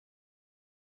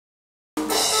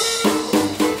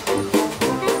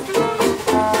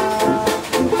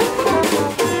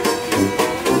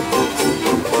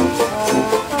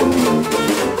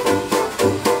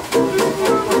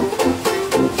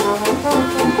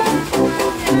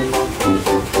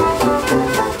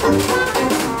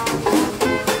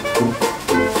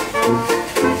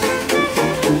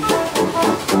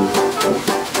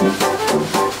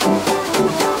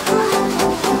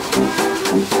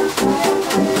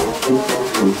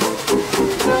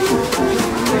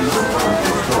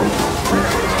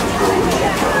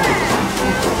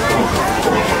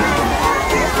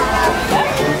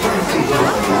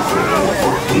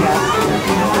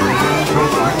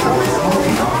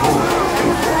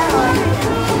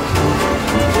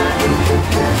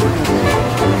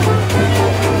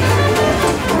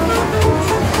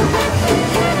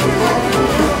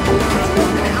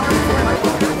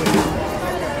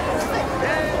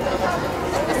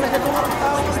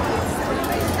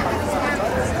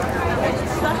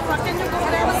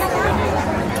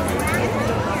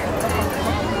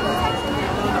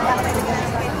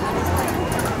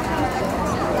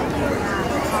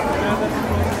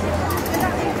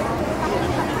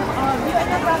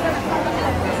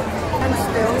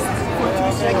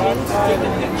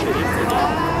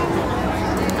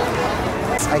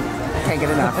get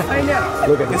enough. I know.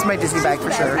 Look at this. Is my Disney bag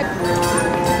for sure.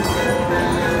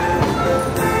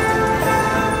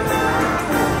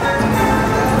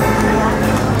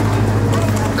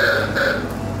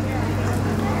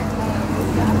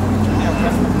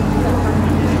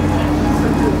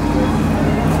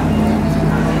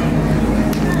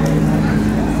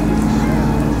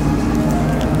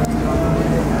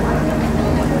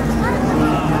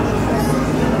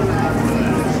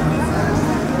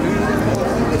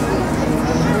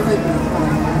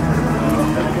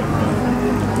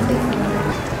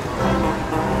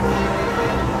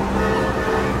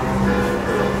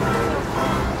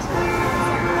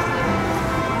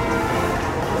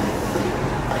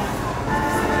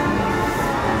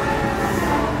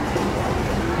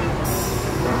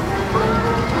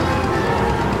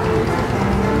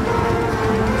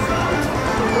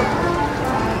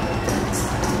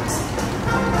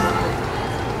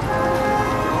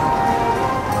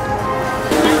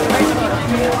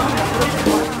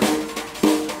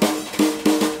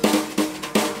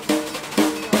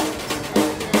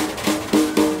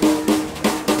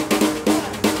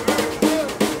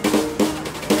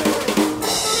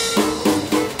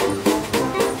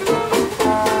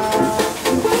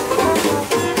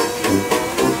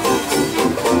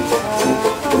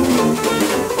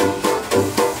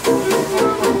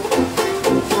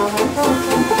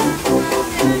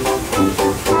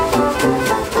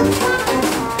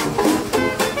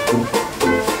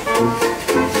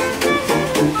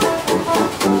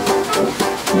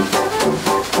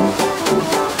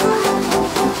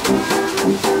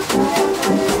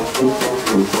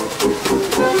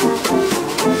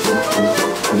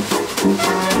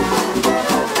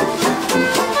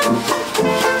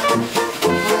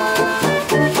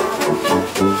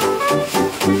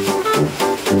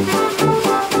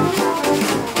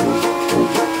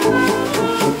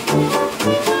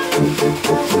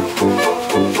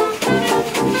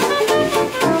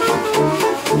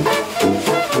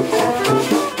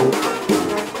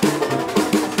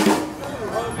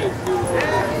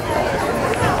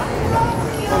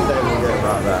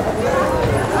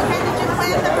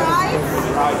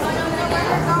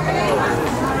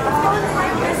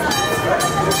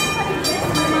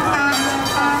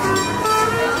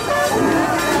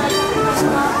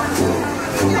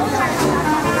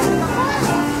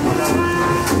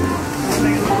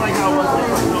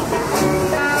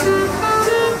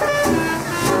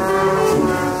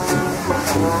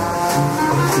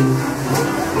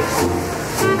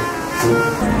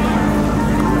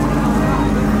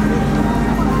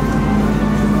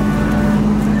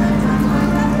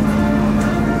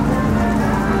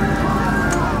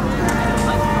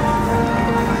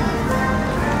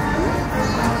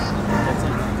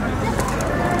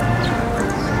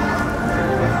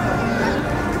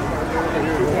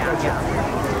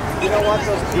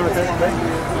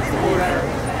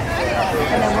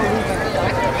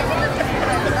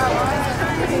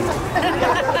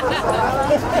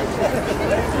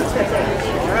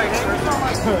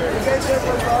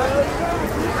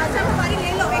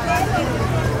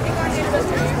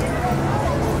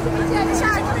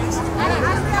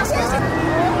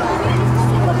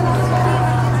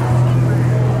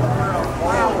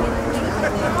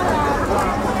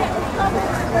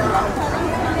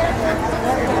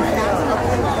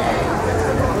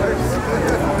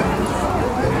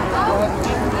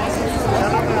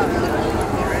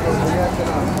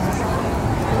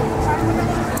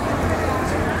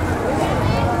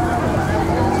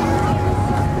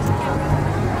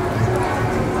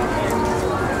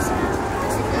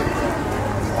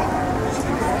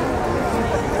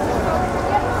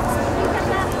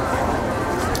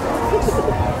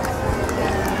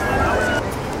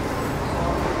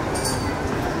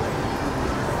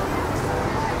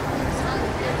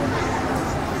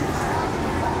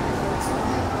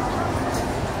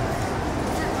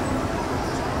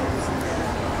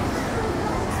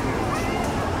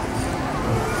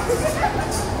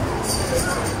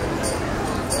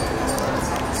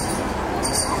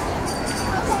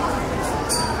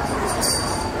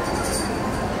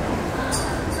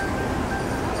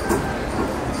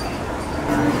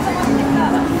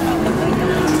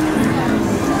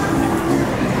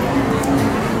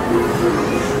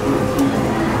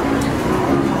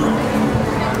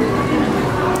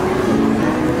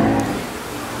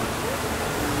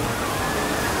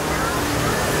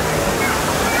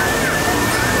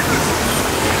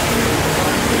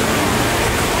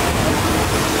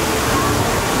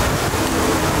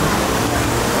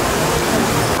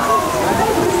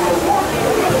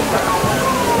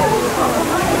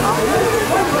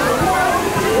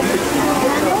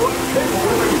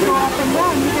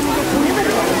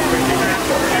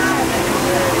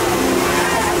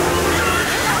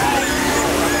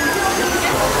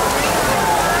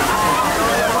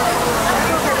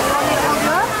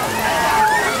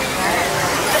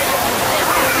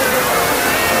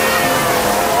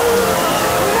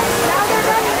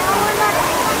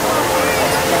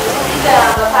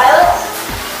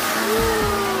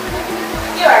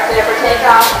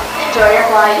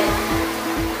 ride.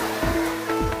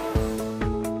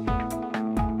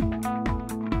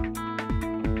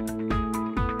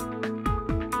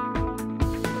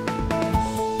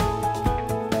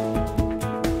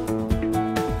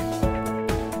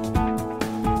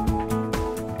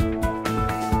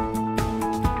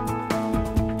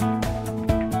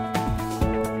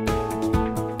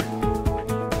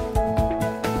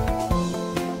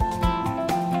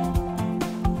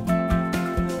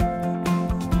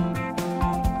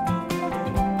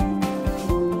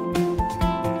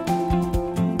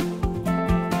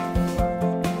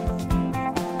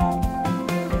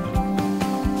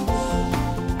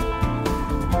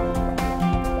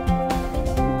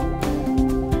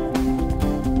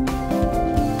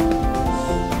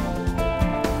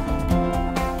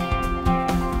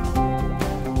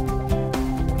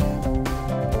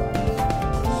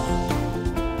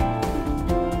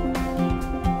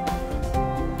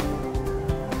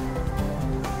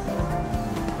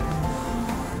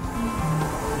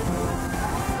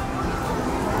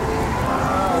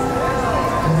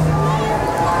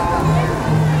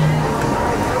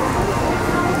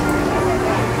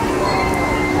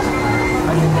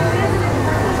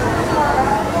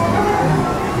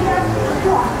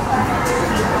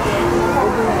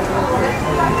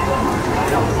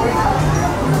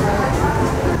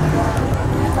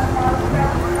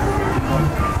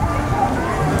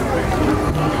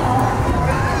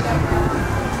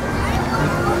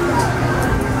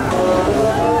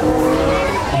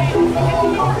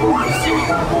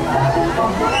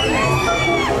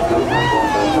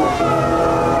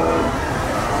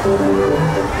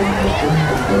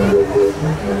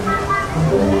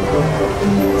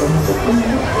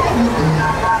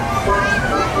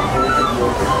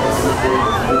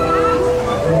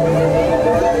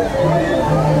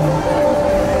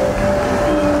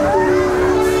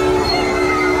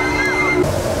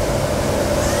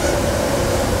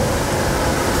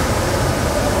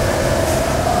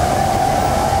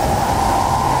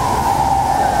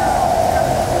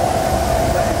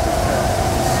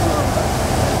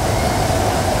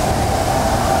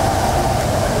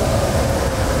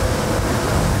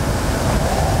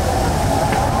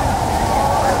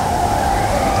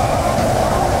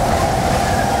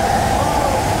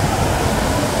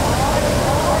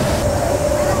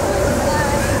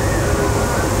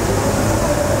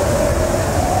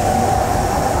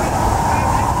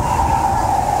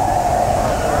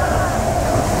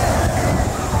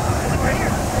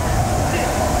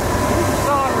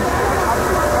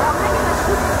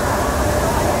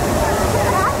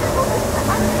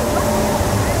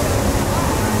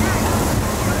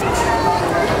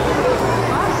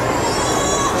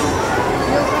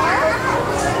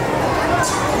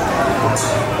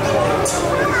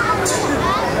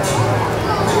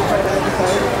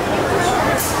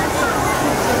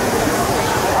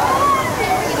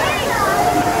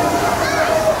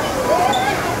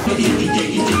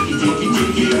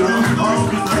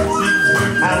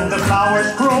 And the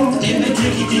flowers grow in the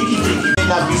ticky ticky ticky. May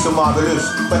not be so marvelous,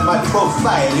 but my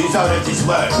profile is out of this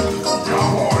world.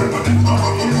 Come on, but the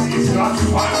trouble is, it's not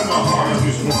fun in the heart of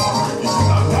this war. It's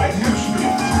not like history.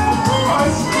 My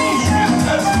speech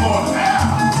has more air.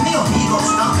 Neil Eagle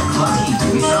stopped at Lucky.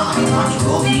 We saw him watch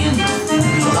roll in.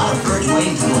 There's a lot of birds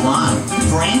waiting to go on.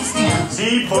 For instance,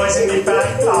 The boys in the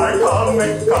back are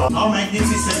coming. Our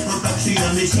magnificent production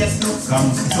is yet to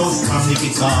come. So strum the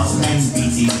guitar and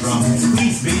beat the drum.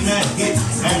 We've been a hit,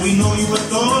 and we know you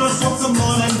adore us. So come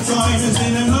on and join us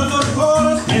in another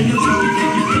chorus. In the ticky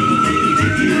ticky ticky ticky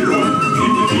ticky room.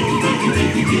 In the ticky ticky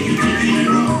ticky ticky ticky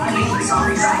room.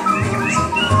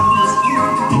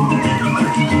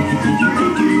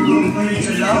 It's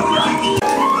a love right.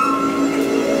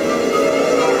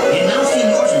 you now see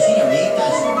yours and scenery,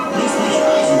 because please place your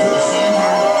eyes into the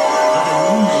center of the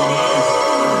room that is.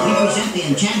 We present the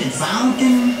enchanted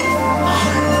fountain.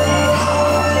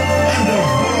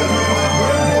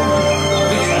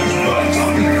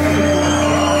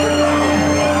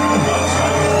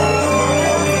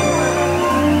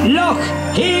 Look,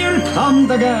 here come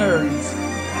the girls.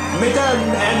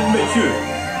 Mesdames and messieurs,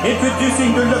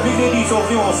 introducing the lovely ladies of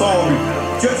the ensemble.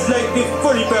 Just like the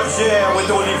fully bergère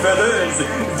with only feathers,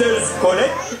 there's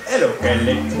Colette, hello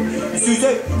Colette.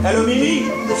 Suzette, hello Mimi,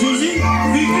 Gigi,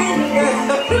 Vicky,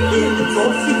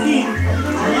 oh Fifi.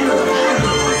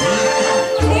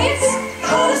 Let's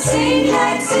all sing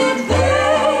like the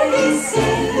birdies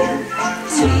sing.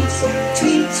 Tweet,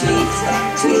 tweet, tweet,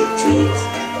 tweet, tweet.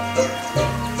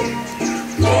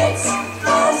 Let's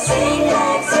all sing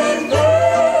like the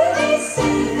birdies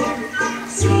sing.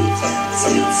 Sweet,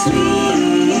 sweet,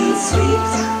 sweet, sweet.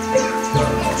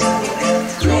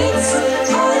 Let's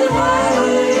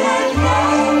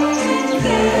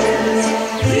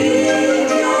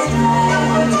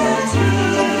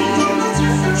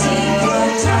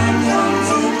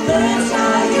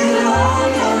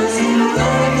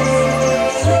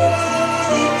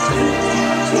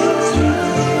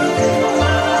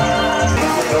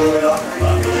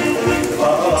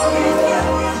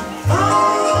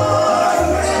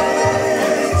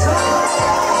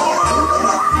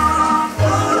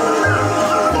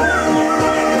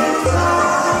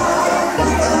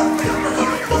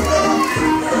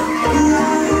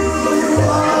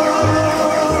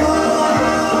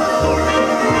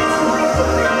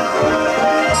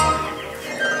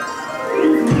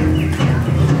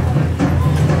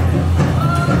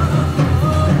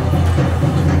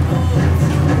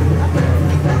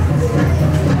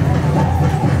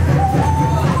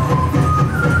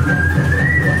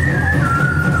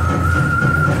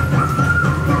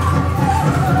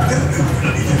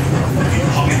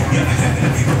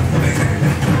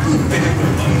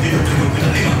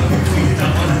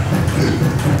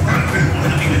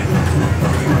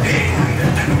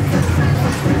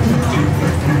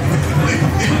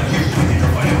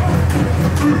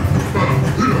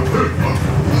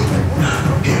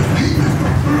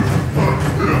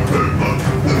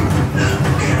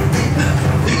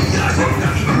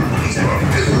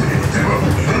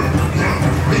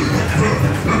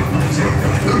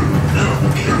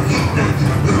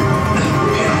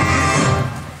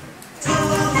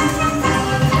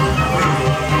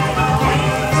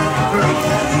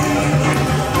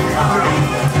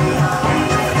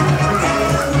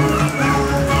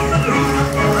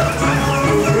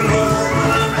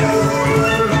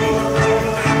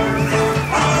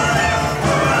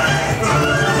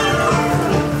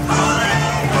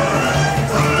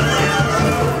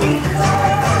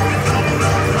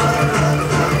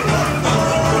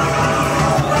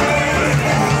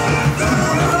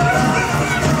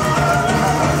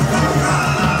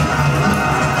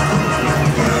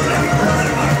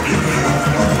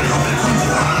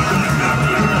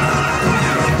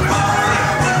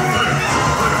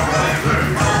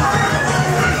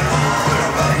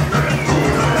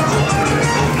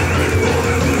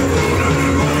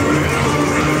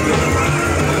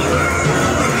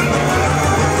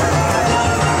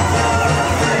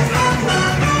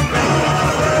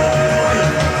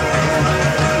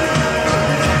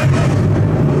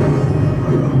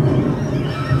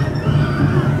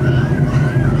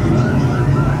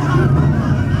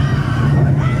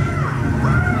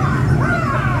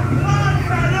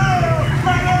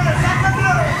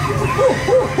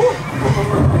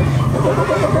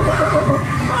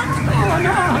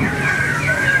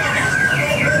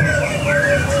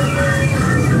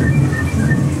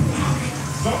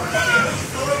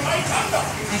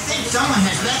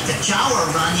shower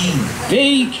running.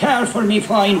 Be careful, me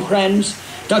fine friends.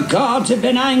 The gods have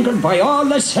been angered by all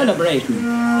the celebrating.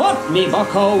 But, me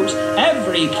buckos,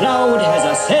 every cloud has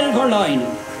a silver lining.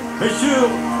 Monsieur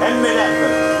and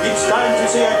Madame, it's time to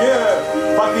say adieu.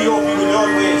 But we hope you will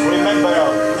always remember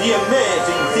the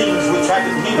amazing things which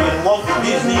happened here in Walt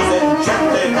Disney's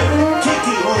enchanted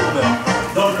Tiki Room.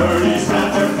 The birdies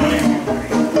and their wing.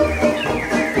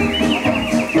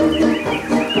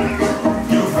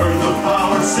 You've heard the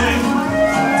flowers sing.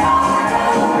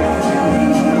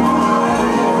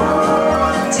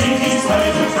 Tiki's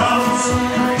pleasure comes.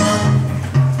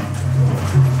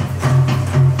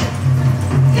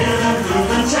 Hear them do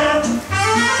the chant.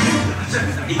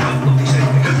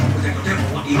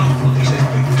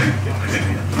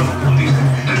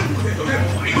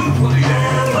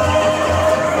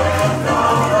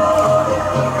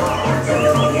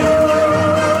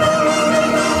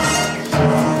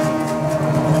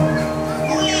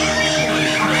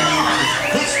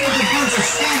 Let's give the birds a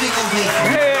standing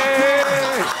ovation.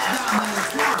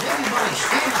 Everybody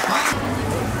stand up.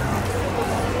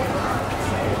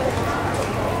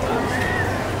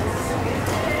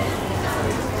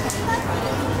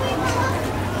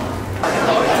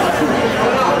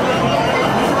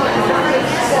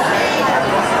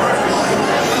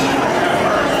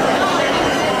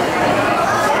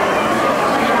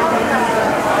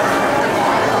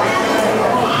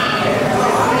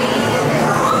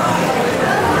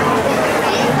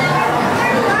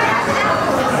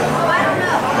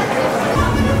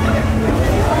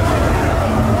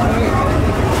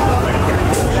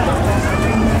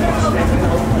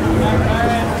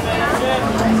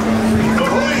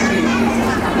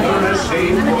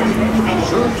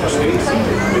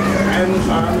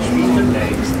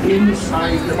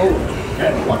 Inside the boat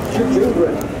and watch your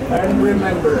children and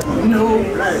remember no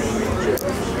plastic.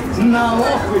 Now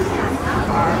off with you.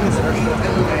 Arms and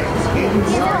legs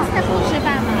inside the boat. 吃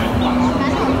饭吗？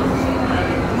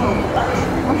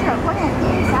不是，关键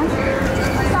你想到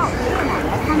爷爷奶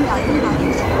奶他们要经常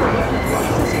去吃饭，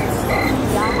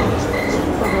然后这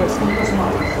个是一个什么？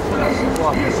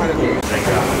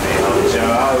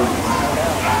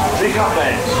 Drink up,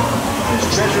 lads. There's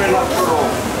treasure enough for all.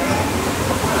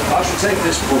 I shall take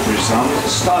this paltry sum as a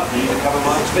stipend to cover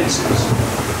my expenses.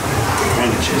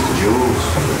 And a chest of jewels.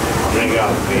 Drink up,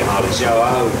 me hearties. Yo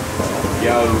ho.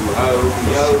 Yo ho,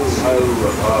 yo ho,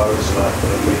 as far as life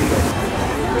can be.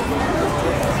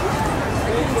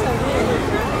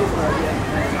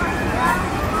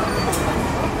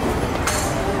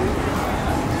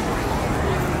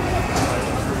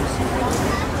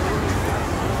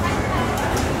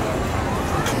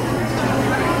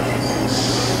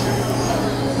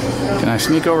 Can I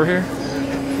sneak over here?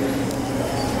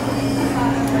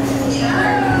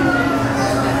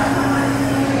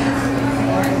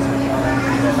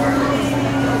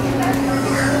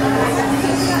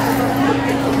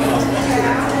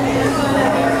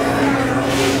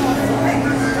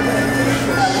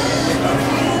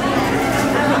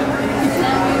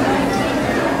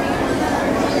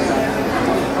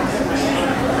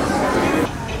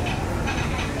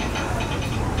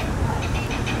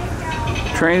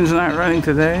 Train's not running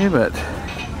today, but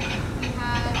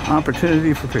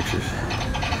opportunity for pictures.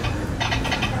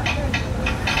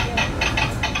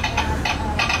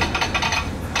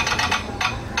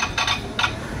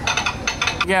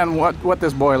 Again, what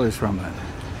this boiler's from then?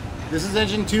 This is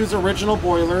engine 2's original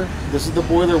boiler. This is the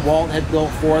boiler Walt had built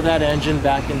for that engine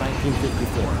back in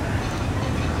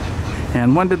 1954.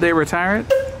 And when did they retire it?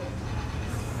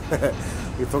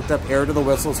 We've hooked up air to the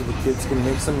whistle so the kids can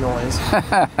make some noise.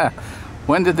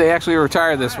 When did they actually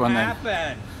retire this one then?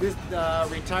 This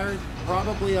retired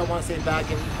probably, I want to say,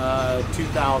 back in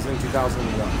 2000,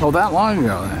 2001. Oh, that long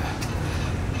ago then.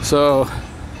 So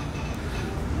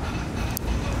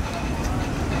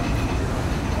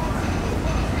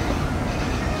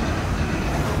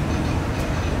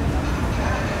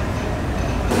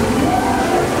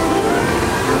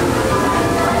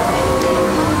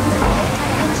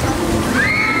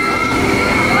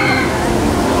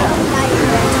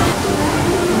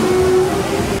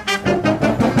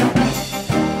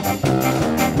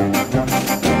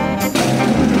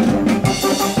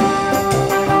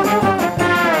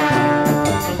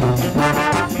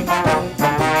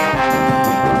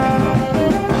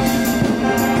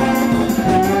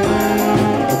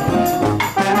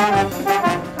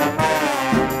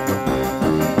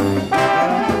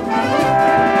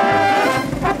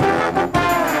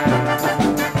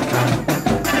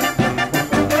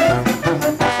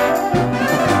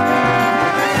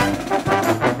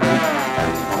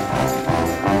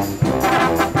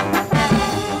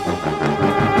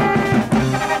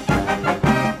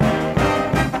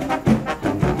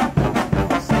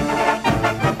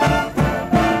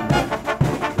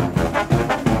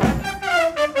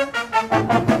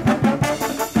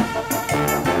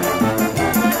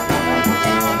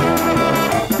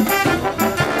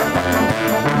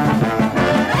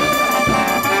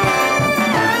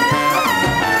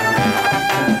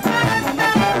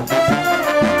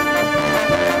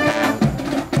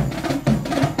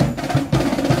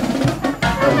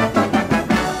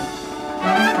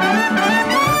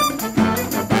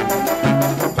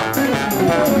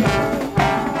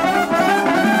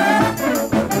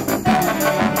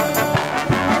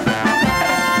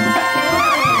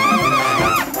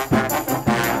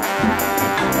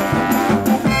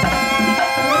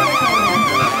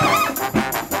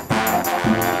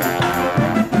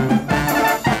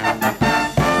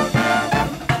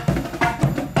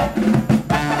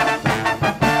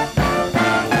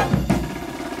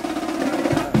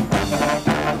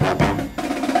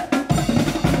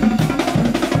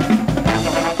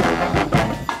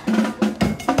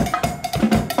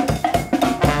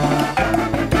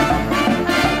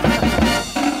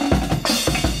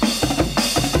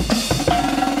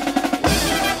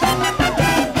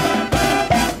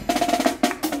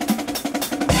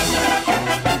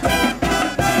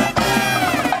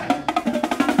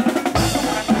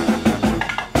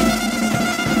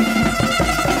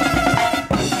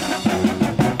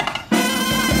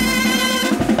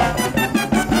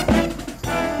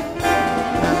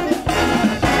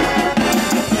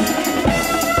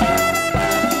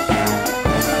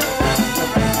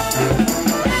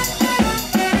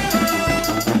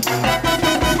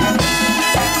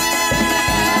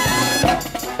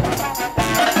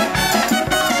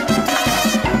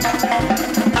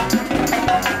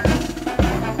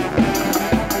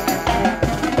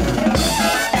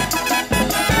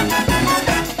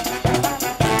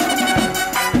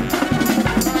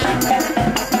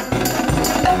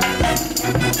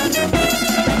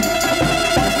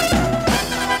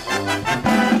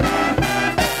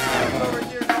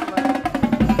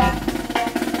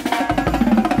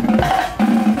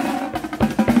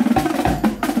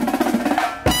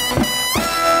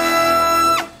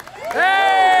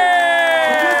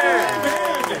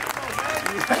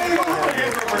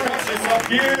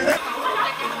Hear that?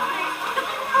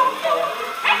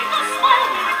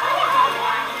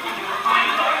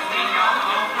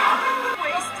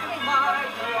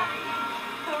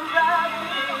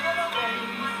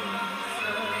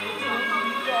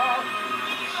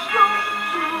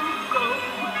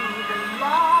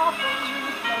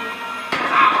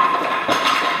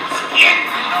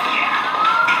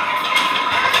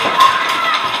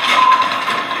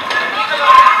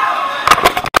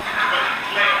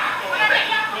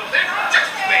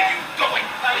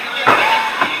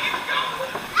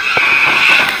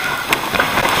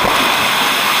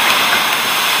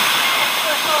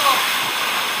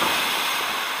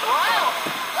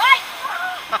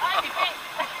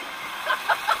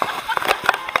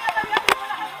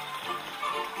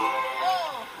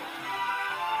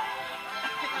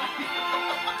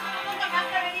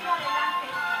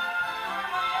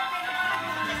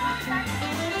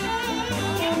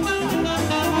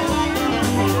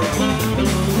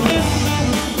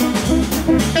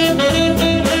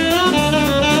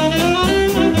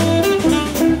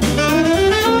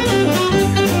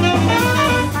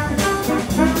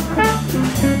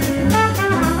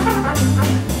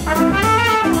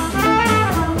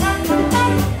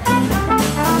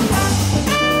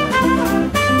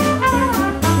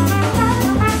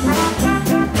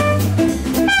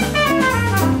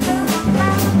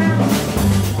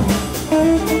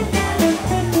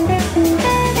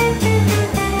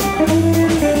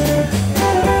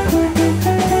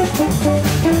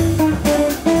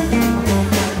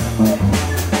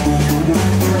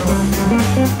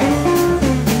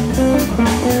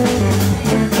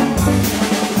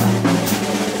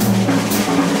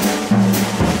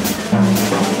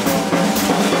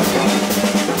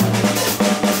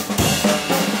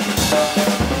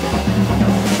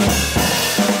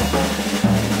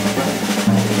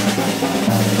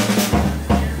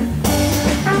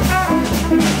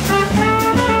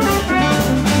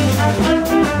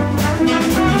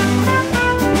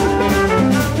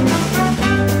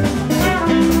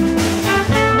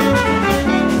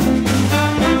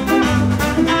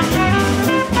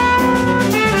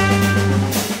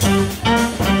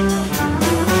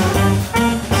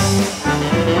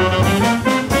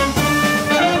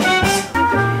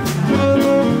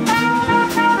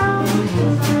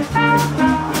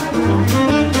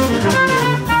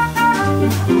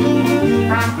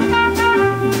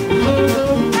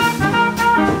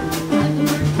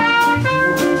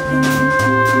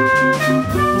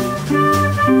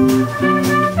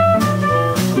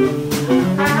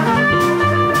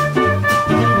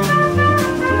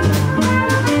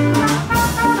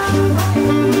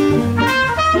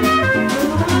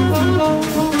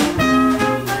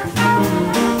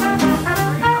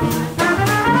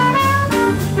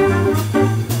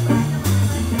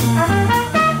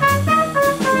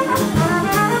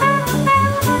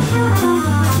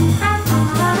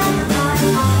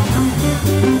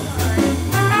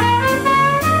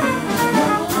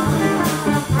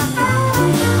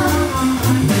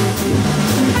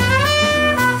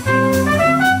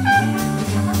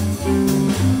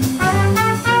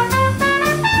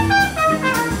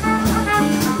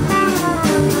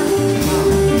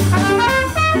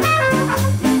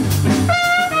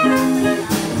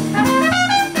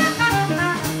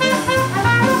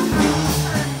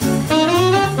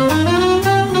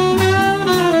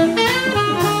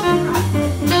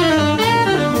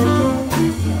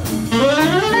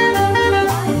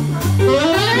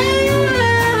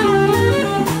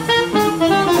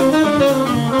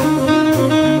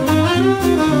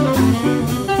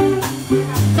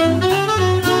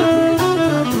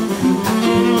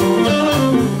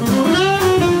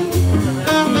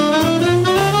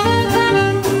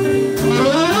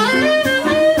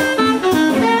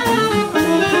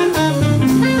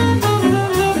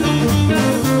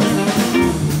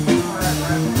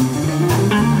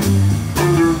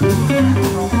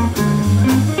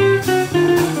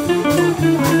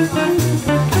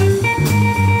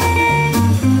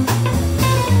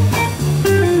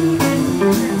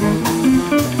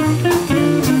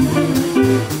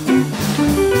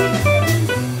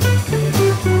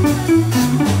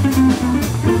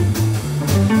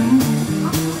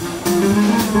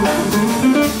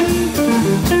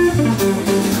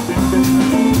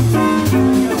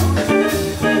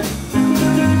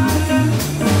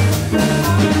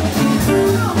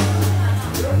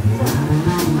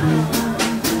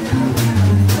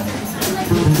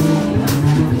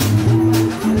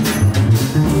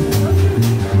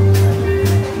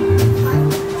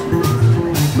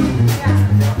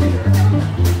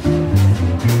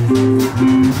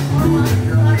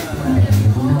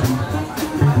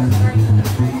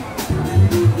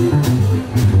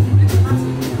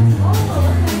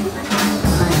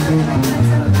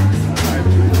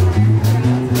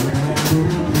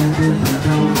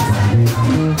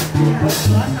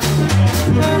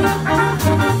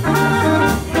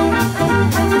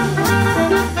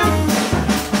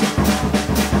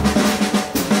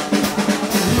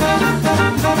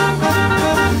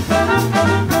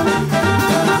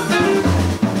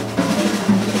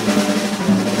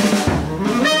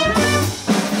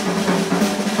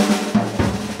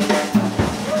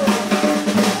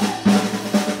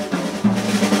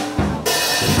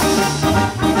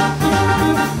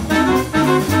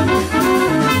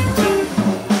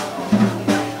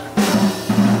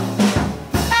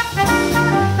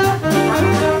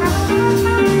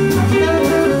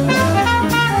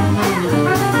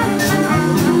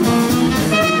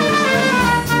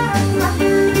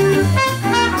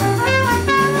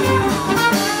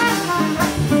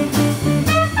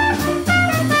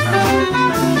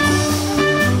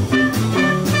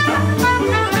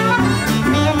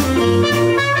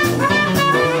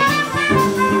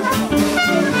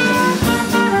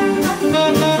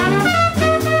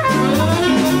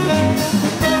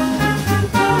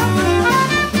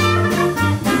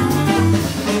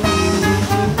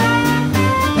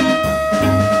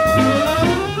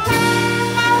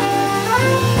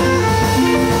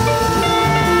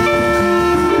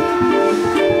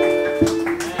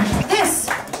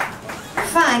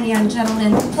 fine young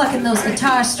gentleman plucking those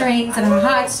guitar strings and our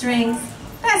heartstrings.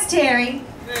 That's Terry.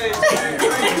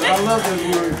 I love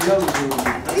those words. Yeah,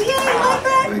 you like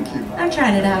that? Thank you. I'm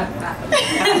trying it out.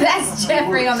 That's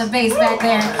Jeffrey on the bass back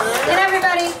there. And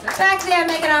everybody back there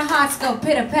making our hearts go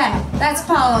pitter-pat. That's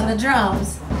Paul on the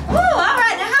drums. Ooh, all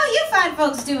right. Now, how you fine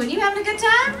folks doing? You having a good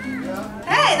time?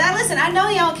 Hey, now listen, I know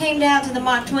y'all came down to the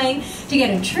Mark Twain to get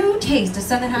a true taste of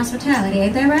Southern hospitality,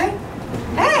 ain't that right?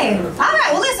 Hey, all right.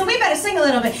 Well, listen, we better sing a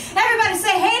little bit. Everybody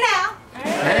say, hey now.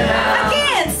 Hey now.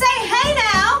 Again, say, hey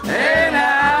now. Hey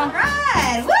now.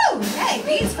 Right. Woo. Hey,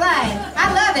 beats flying.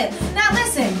 I love it. Now,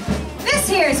 listen. This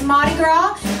here is Mardi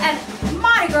Gras, and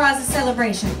Mardi Gras is a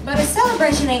celebration. But a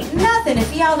celebration ain't nothing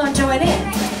if y'all don't join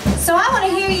in. So I want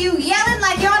to hear you yelling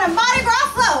like you're on a Mardi Gras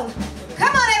float.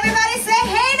 Come on, everybody, say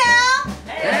hey now.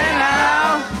 Hey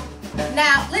now.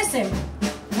 Now, listen.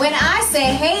 When I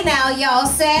say hey now, y'all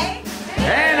say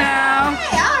hey now.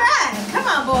 Hey, all right. Come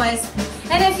on, boys.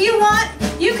 And if you want,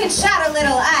 you can shout a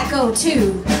little I go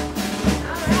too. All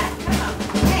right, come on.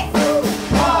 Hey.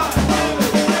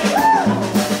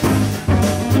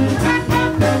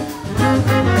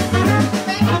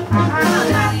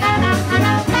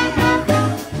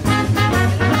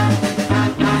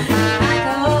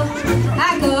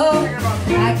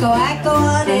 I go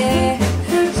on it.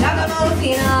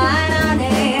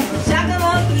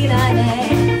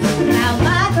 Now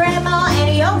my grandma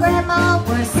and your grandma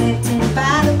were sitting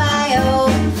by the bio.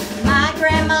 My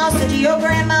grandma said to your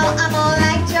grandma, I'm gonna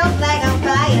light your flag on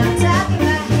fire. I'm talking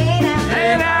about hey now,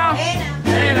 hey now, hey now,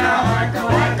 hey now. I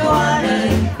go on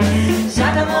it.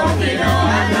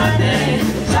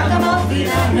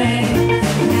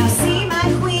 Now see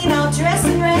my queen all dressed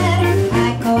in red.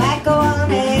 I go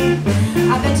on it.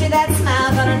 I bet you that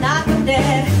smile gonna knock them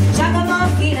dead. Talking about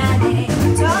hey now,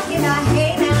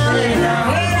 hey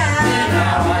now, hey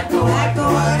now. I go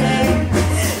on it.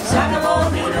 Talking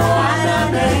about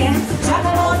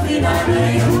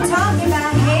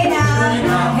hey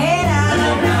now, hey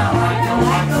now. I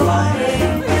go on it.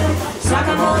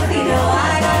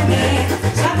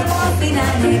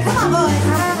 Come on, boys.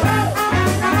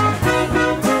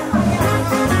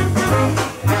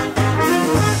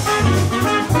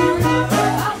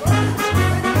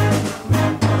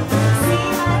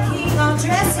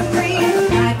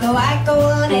 I go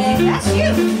on it. That's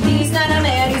you. He's not a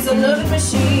man, he's a loving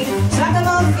machine. Talking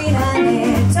about hey now,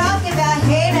 hey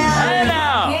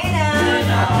now, hey now.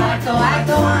 I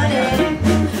go on it.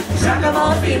 Talking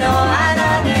about hey now,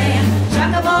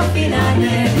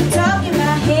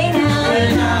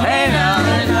 hey now, hey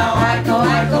now. I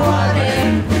go on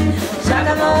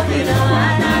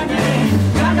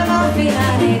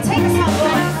it. Take us out,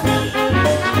 boys.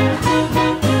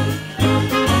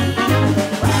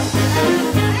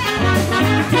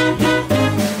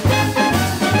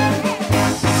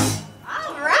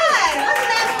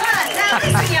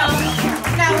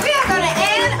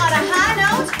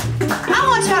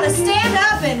 To stand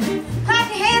up and clap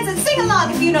your hands and sing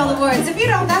along if you know the words. If you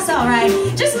don't, that's all right.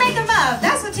 Just make them up.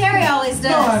 That's what Terry always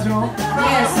does. No, I don't.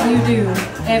 Yes, you do.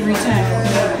 Every time.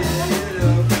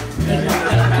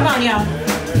 Come on, y'all.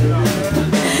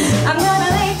 I'm gonna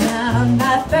lay down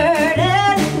my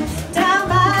burden down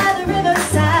by the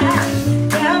riverside,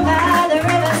 down by the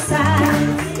riverside,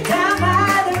 down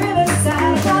by the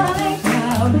riverside. Gonna lay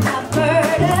down my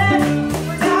burden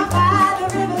down by the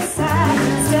riverside.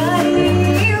 Study.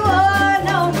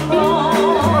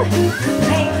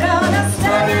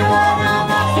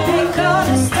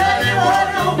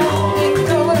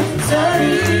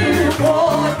 Study,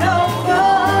 oh no.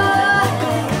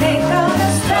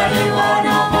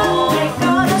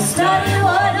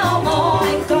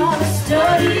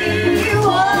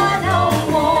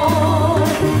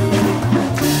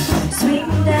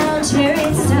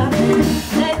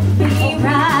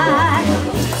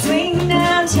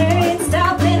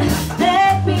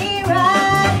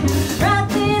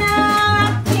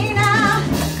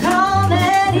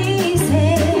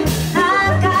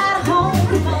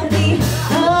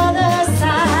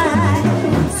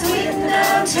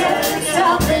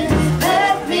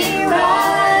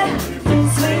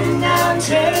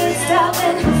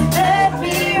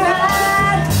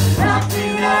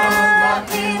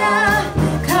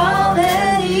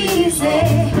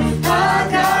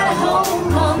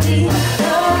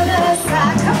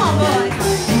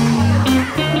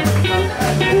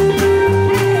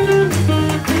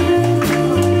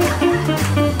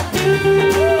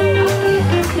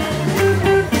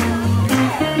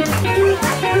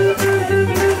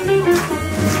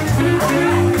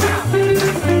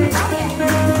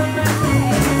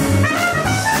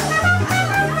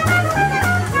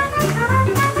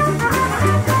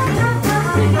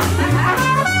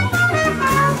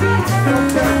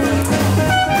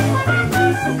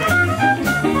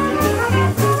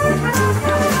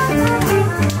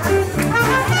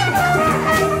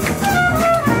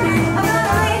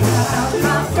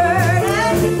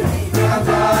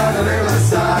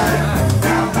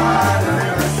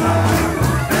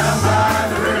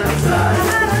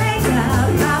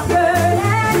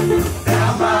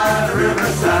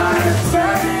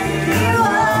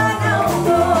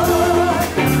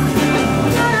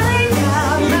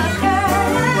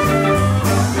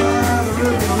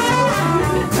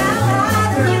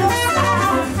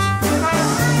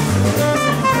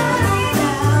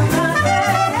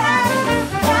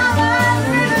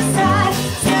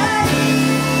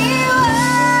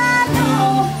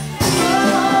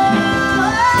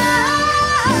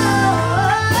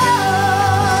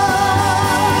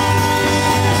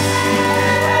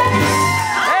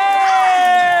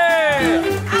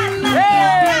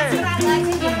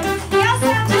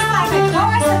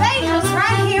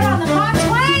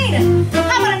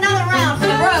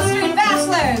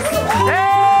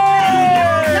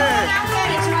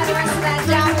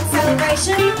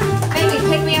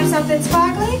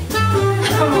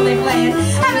 playing.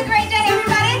 Have a great day,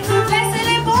 everybody. Laissez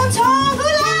les bon temps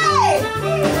rouler.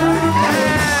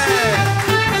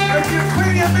 Put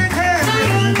your big hands.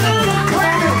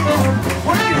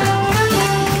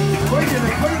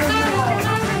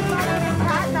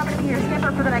 I'm going to be your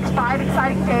skipper for the next 5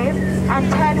 exciting days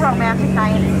and 10 romantic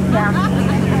nights. Yeah.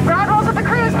 Ground rules of the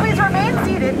cruise, please remain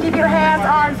seated. Keep your hands,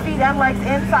 arms, feet, and legs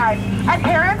inside. And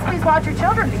parents, please watch your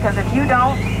children, because if you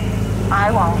don't,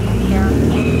 I won't. Yeah.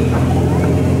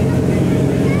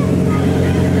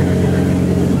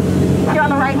 Here on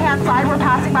the right-hand side, we're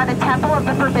passing by the Temple of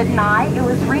the Forbidden Eye. It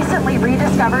was recently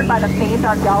rediscovered by the famed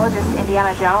archaeologist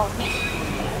Indiana Jones.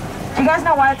 Do you guys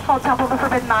know why it's called Temple of the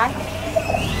Forbidden Eye?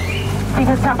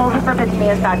 Because Temple of the Forbidden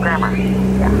Eye is bad grammar.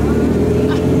 Yeah.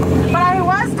 But I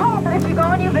was told that if you go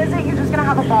and you visit, you're just going to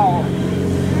have a ball.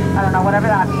 I don't know, whatever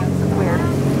that means. It's weird.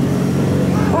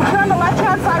 Well, here on the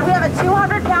left-hand side, we have a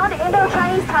 200-pound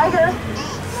Indo-Chinese tiger.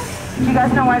 Do you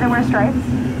guys know why they wear stripes?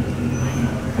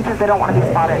 Because they don't want to be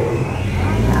spotted. Yeah.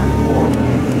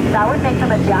 That would make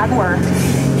them a jaguar.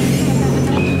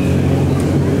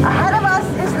 Ahead of us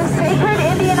is the sacred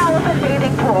Indian elephant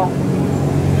bathing pool.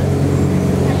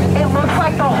 It looks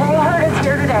like the whole herd is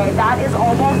here today. That is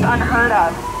almost unheard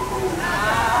of.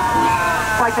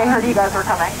 Like they heard you guys were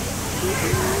coming.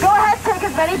 Go ahead, take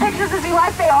as many pictures as you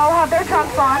like. They all have their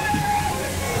trunks on.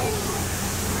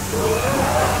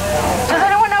 Does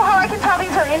anyone know how I can tell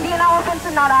these are Indian elephants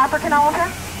and not African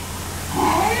elephants?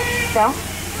 No?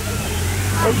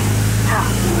 I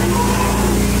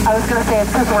was going to say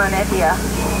it's because we're in India.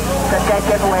 The dead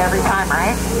giveaway every time,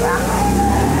 right? Yeah.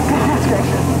 Goodness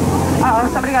gracious. Uh-oh,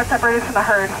 somebody got separated from the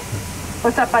herd.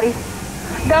 What's up, buddy?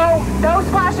 No, no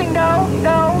splashing, no,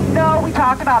 no, no. We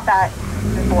talked about that.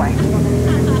 Good boy.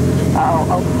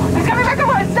 Uh-oh, oh. He's coming back to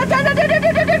us!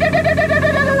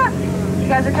 You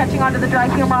guys are catching on to the dry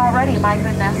humor already, my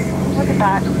goodness. Look at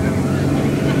that.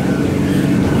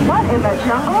 What in the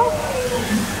jungle?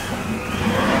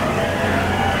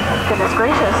 Goodness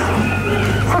gracious.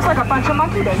 This looks like a bunch of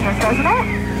monkey business, doesn't it?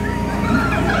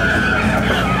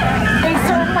 They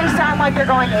certainly sound like they're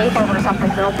going ape over something,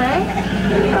 don't they?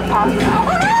 Oh no!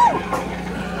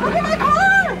 Look at my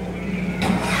car!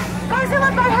 Guys, they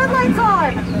left my headlights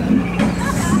on!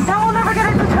 Now we'll never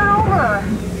get it to turn over.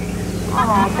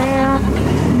 Oh man.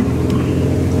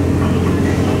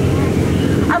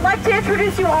 I'd like to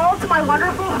introduce you all to my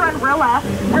wonderful friend Rilla.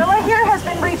 Rilla here has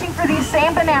been reaching for these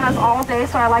same bananas all day,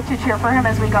 so I like to cheer for him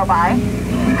as we go by.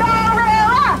 Go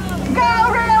Rilla!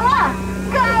 Go Rilla!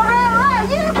 Go Rilla!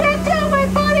 You can do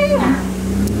it, buddy!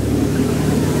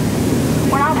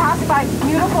 We're now passing by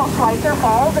beautiful Schweitzer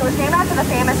Falls. It was named after the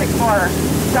famous explorer,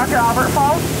 Dr. Albert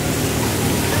Falls.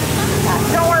 Yeah,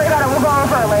 don't worry about it, we'll go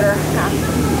over it later. Yeah.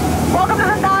 Welcome to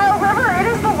the Nile River. It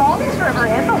is the longest river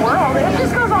in the world. It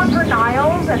just goes on for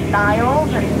Niles and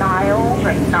Niles and Niles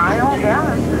and Niles.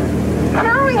 Yeah.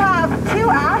 Here we have 2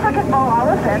 African bull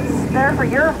elephants. They're for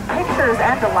your pictures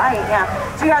and delight. Yeah.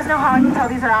 So you guys know how I can tell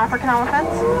these are African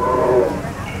elephants?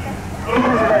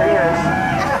 Because of their ears.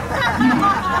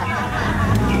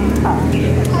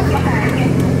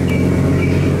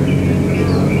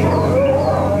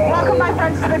 Welcome, my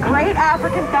friends, to the Great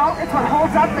African Belt. It's what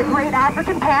holds up the Great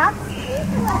African Pants.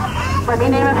 Let me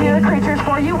name a few of the creatures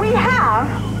for you. We have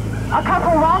a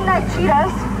couple long-necked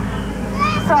cheetahs,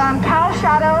 some cow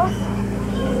shadows,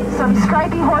 some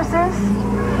stripy horses,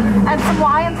 and some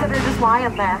lions that are just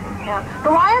lying there. Yeah.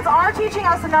 The lions are teaching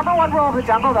us the #1 rule of the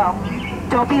jungle, though.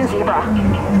 Don't be a zebra.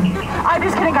 I'm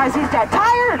just kidding, guys. He's dead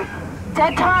tired.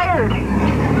 Dead tired.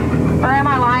 Or am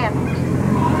I lying?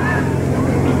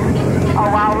 Oh,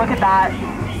 wow, look at that.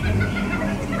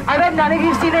 I bet none of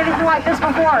you have seen anything like this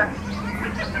before.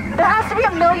 There has to be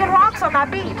 1 million rocks on that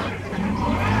beach.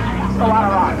 A lot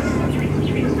of rocks.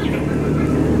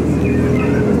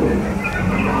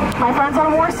 My friends, on a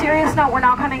more serious note, we're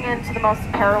now coming into the most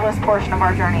perilous portion of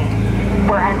our journey.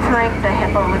 We're entering the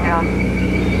Hippo Lagoon.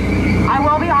 I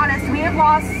will be honest, we have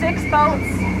lost 6 boats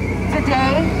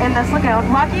today in this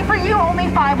lagoon. Lucky for you, only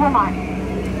 5 were mine.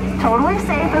 Totally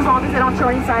safe as long as they don't show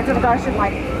any signs of aggression,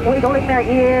 like wiggling their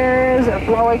ears or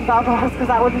blowing bubbles, because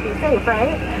that wouldn't be safe,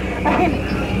 right? I mean,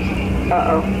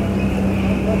 uh-oh.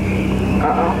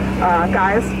 Uh-oh.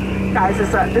 Guys, this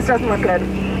doesn't look good.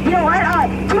 You know what?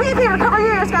 Do me a favor, cover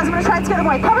your ears, guys. I'm gonna try and scare them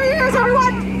away. Cover your ears,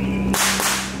 everyone!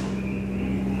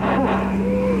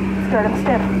 Scared them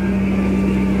stiff.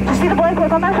 Did you see the blank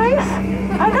look on their face?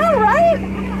 I know, right?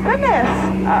 Goodness.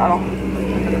 Uh-oh.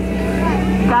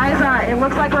 Guys, it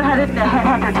looks like we're headed into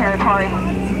headhunter territory.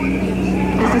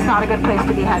 This is not a good place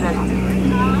to be headed.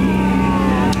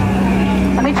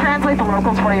 Let me translate the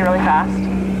locals for you really fast.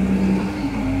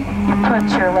 Put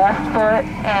your left foot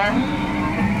in.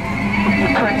 You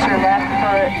put your left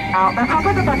foot out. That sounds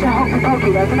like a bunch of hokey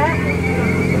pokey, doesn't it?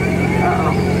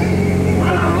 Uh-oh.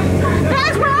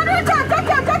 Guys, we're under attack! Duck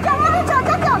down, duck down, under attack,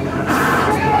 duck down!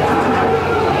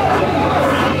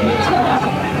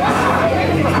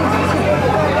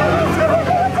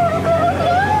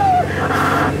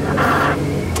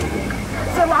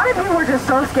 So a lot of you were just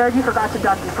so scared you forgot to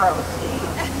duck your froze.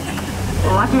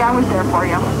 Lucky I was there for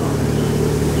you.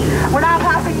 We're now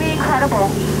passing the incredible,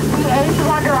 the eighth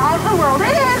wonder of the world.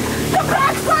 It is the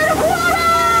backslide of water!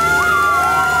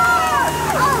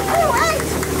 Oh, 2-8!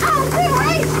 Oh,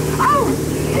 2-8! Oh,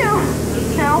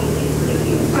 2. No?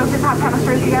 Folks, it's not kind of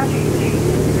straight again?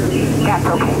 That's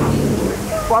okay.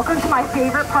 Welcome to my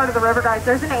favorite part of the river, guys.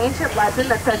 There's an ancient legend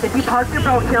that says if you park your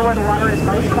boat here where the water is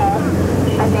most calm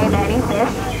and name any fish,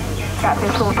 that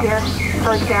fish will appear.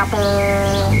 For example,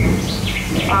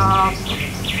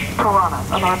 piranhas.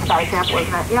 I know that's a bad example,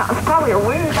 isn't it? Yeah, it's probably a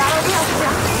really bad idea.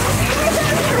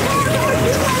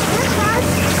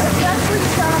 Especially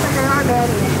some, and there are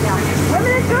many. Yeah.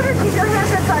 Women and children, keep your hands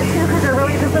inside too, because they're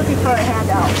really just looking for a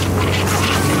handout.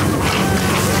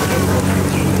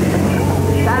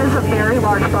 That is a very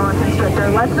large boa constrictor.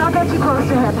 Let's not get too close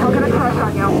to him. He'll get a crush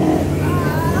on you.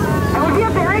 It would be a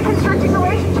very constricting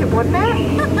relationship, wouldn't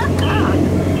it?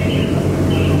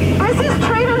 This is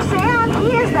Trader Sam.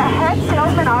 He is the head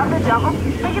salesman of the jungle.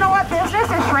 But you know what? Business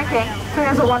is shrinking. So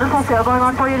there's a wonderful sale going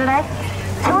on for you today.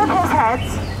 2 of his heads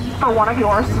for 1 of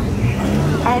yours.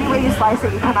 Any way you slice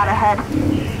it, you come out ahead.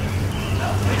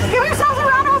 Give yourselves a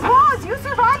round of applause. You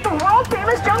survived the world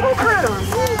famous jungle cruise.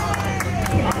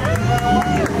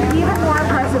 Even more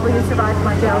impressively, you survived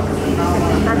my joke.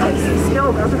 That takes some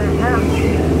skill, doesn't it? Yeah.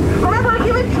 Remember, if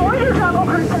you enjoyed your jungle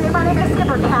cruise today, my name is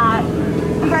Skipper Cat.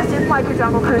 If you guys didn't like your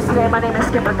jungle cruise today, my name is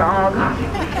Skipper Dog.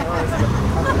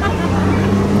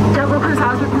 Jungle Cruise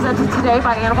has been presented today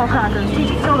by Animal Crackers,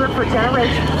 teaching children for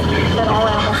generations that all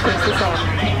animals taste the same.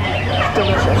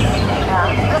 Delicious. Yeah.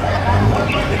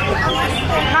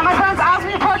 Now, my friends, as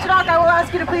we approach the dock, I will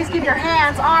ask you to please keep your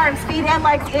hands, arms, feet, and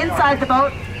legs inside the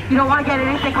boat. You don't want to get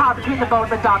anything caught between the boat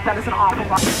and the dock. That is an awful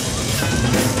one.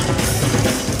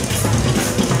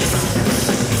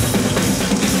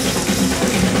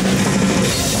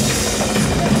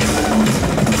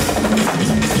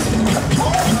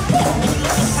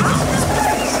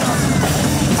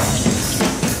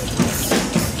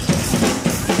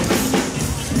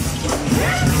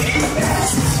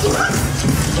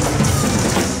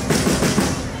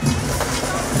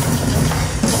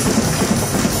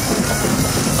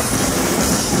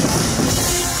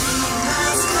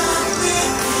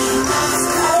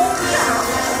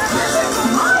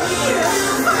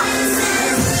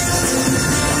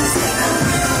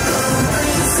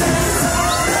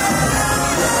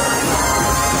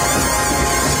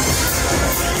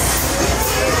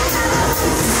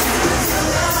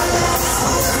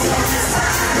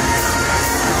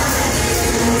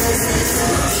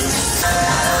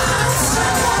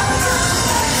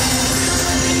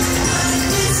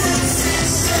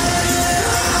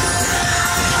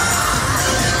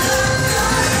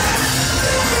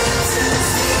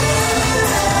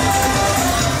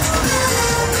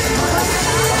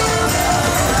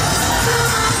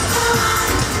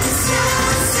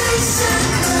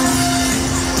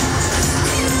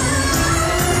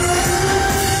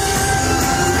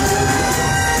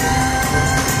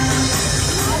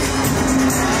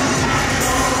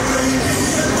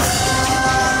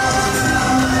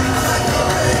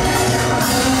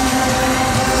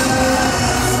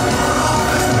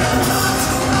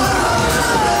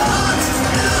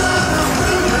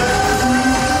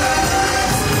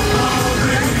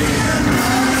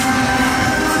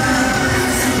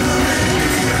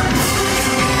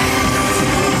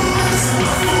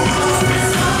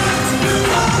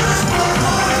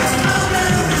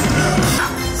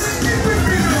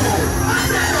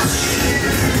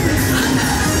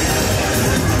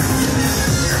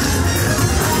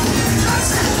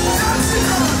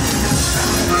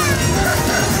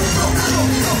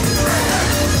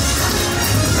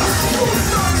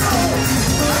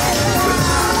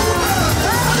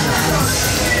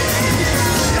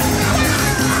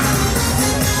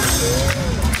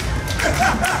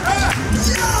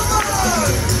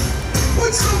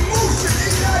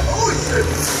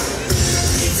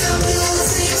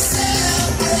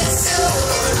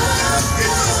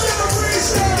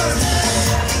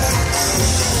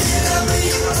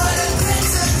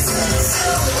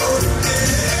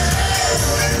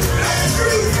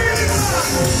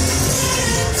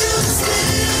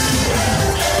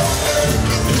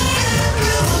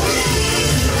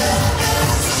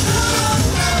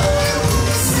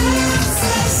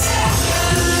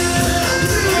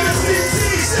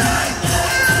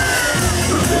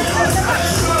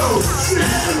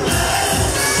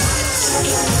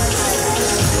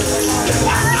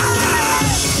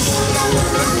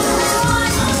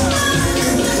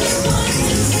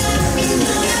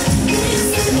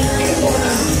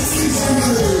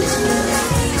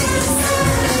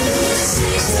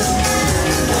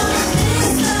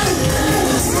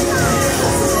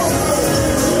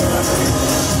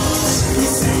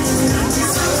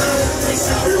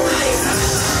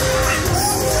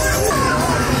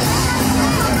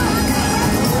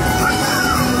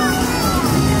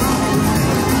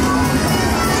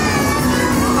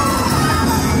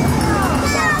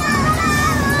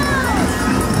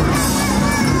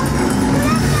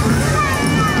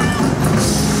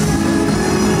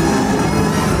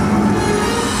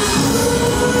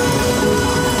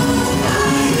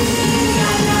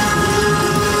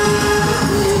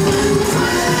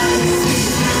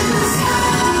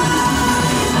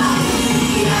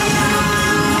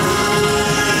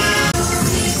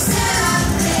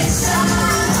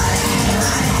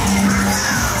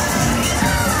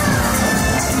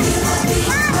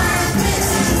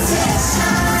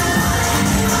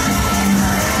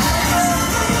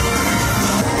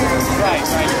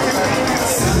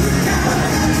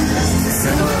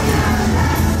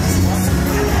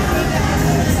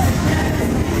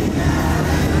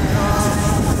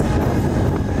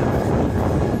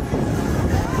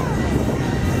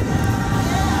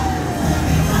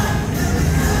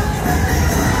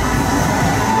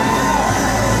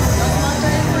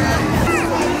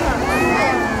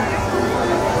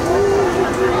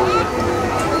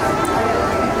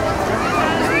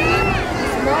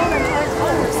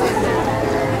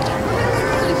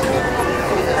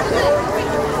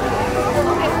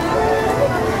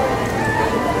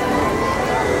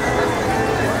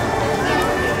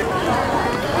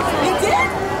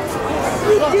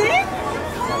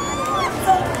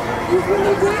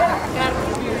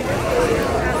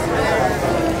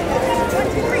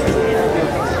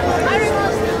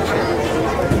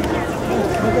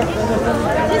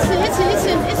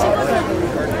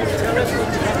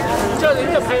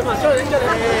 What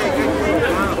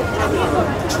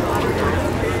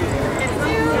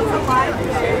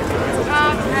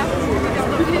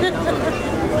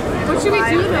should we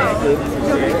do though?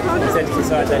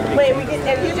 Wait, we can,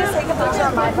 if you just take a picture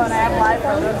on my phone, I have live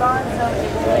photos on, so.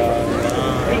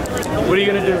 What are you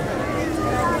gonna do?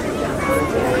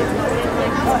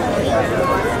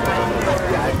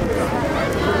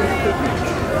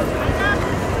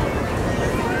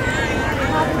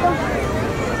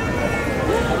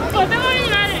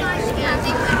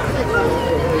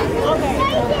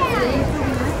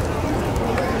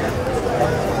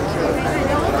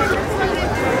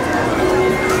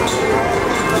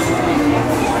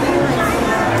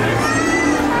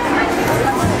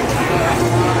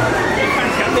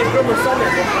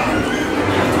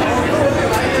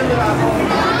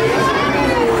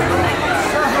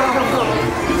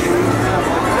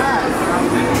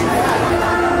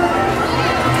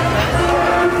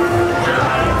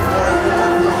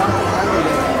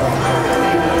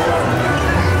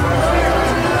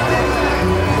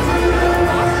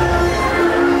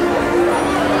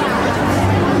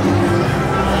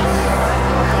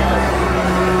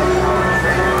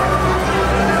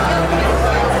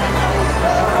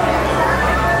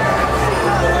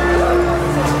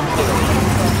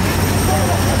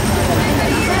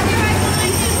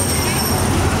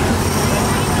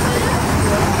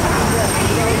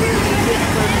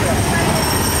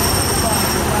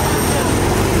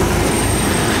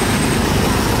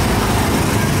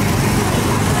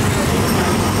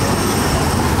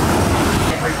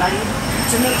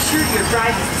 To make sure your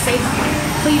drive is safe,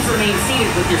 please remain seated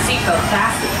with your seatbelt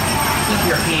fastened. Keep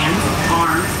your hands,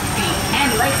 arms, feet,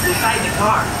 and legs inside the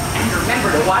car. And remember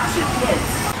to watch your kids.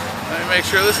 Let me make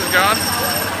sure this is going.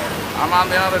 I'm on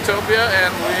the Autotopia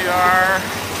and we are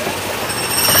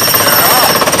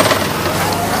off.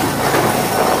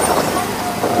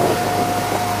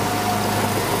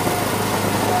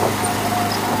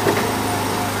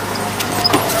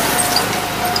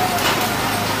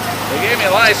 They gave me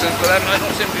a license, but I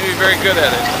don't seem to be very good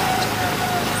at it.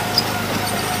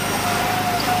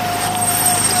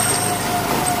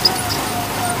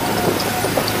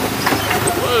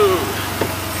 Whoa!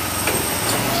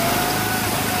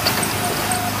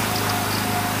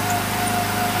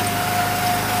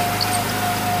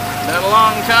 Been a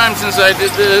long time since I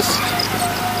did this.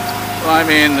 Well, I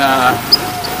mean,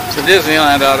 the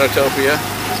Disneyland Autotopia.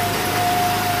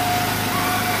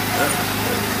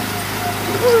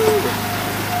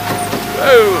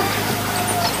 Whoa!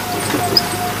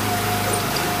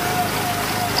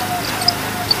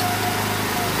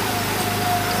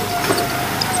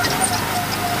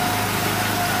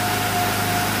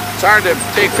 It's hard to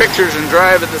take pictures and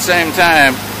drive at the same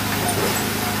time.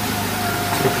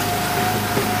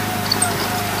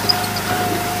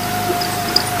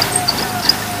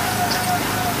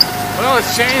 Well,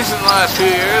 it's changed in the last few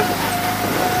years.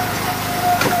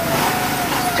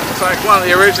 It's like one of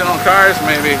the original cars,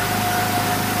 maybe.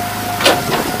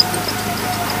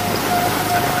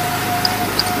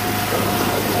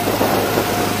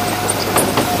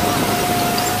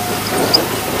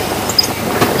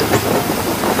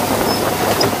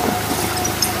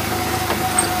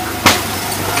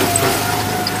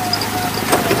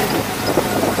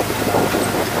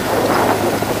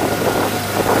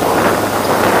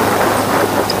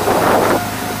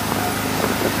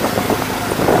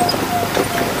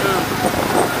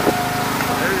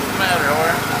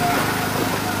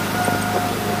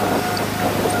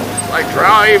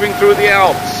 Driving through the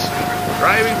Alps.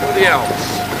 Driving through the Alps.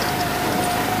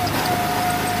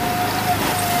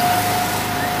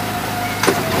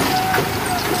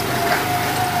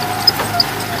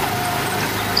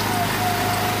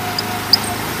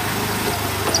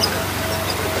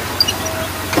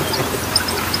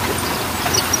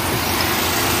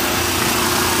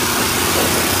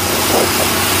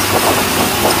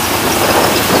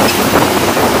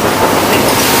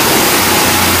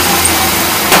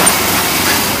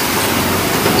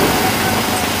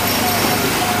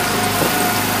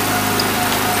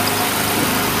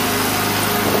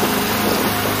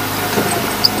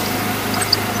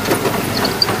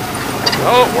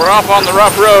 Oh, we're off on the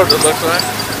rough road, it looks like.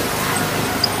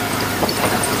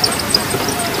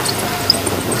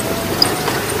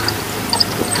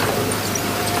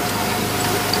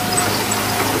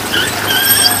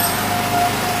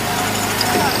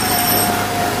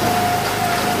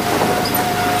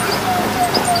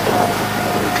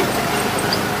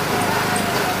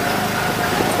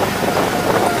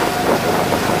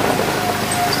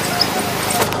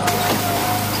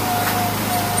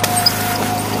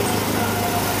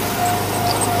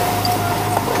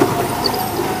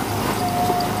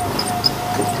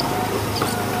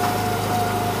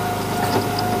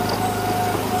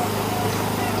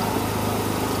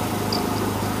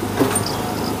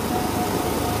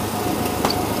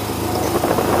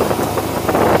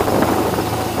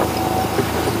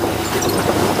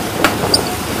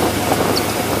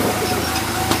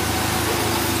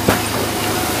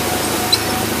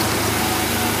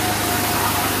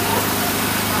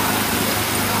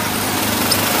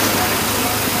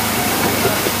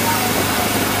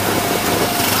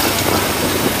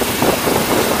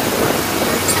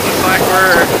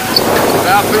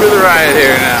 ride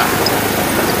here now.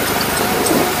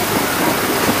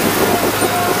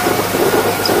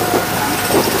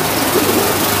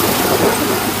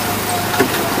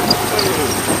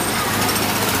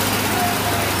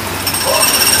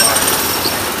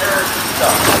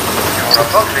 You're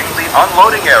approaching the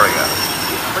unloading area.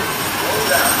 Please slow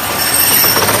down.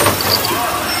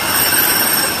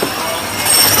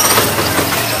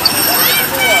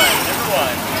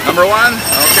 Number one?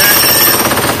 Okay.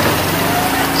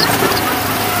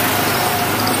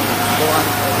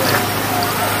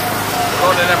 Go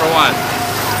to number one.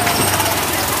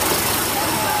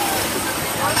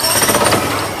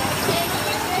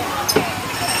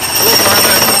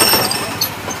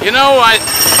 You know, I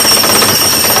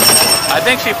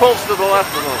think she pulls to the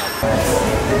left a little.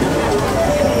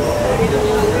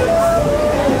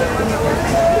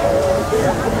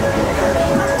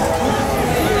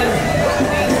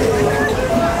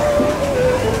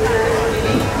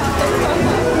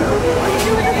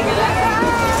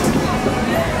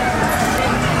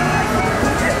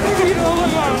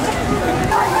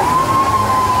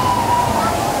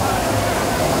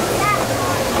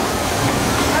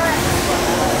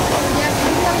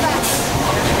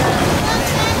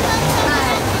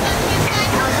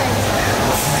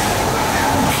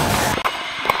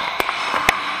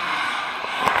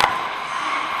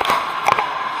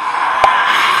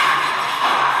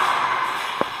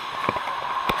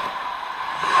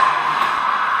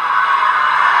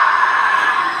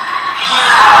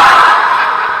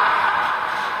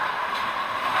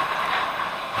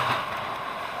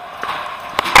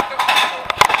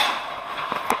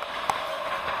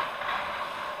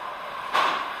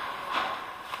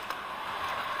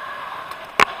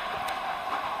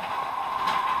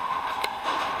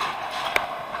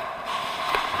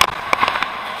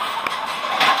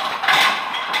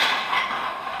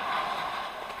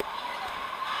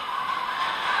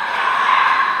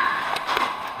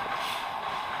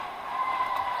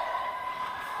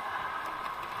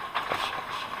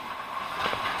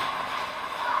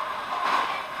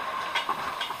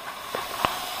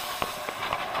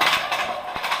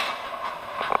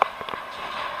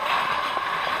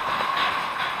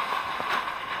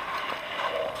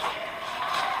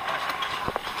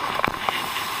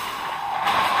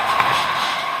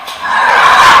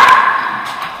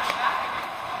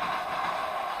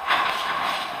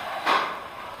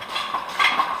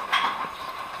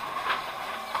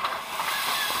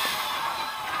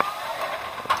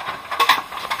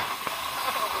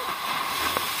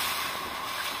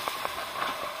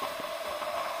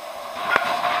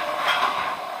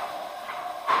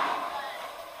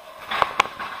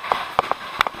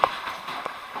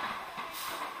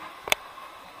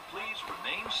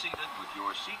 Seated with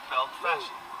your seatbelt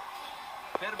fastened.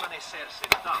 Permanecer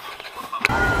sentados, por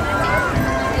favor.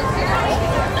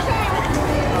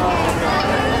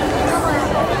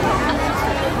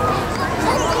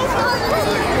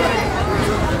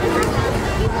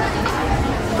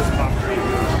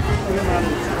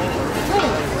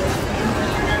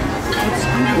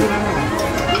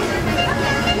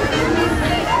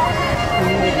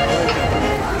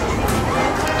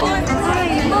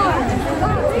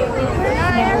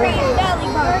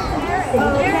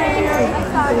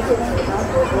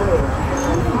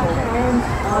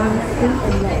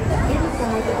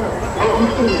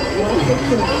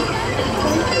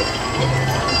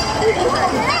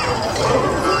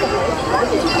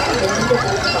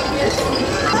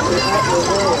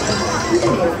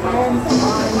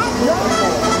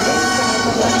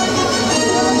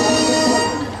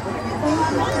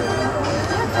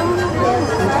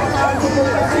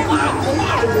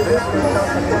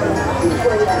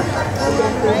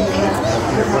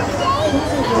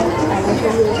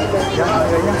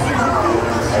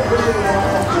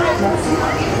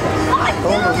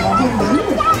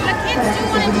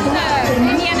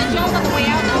 Indiana Jones on the way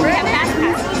out. We have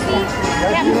backpacks.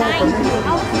 We have 9.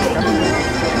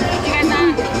 You guys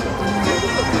not?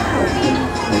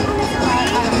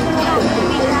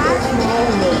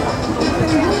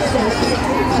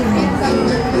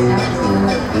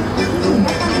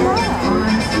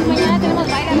 Mañana tenemos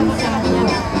baile a las 8 de la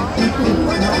mañana.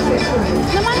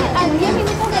 Nomás a 10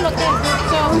 minutos del hotel.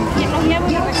 So, los llevo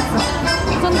y los regreso.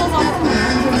 Son 2 horas.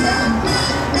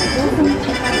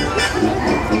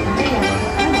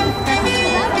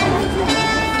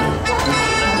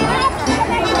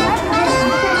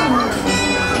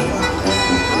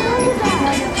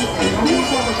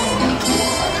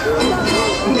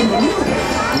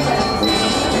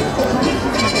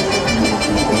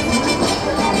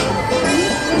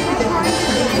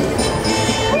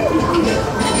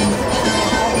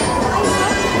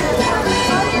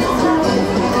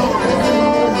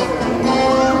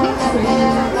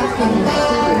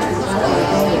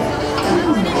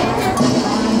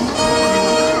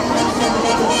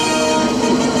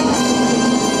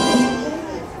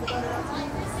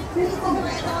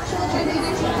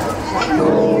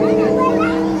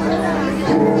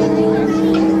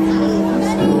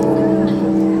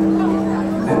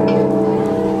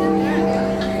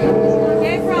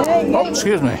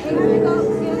 Excuse me.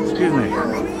 Excuse me.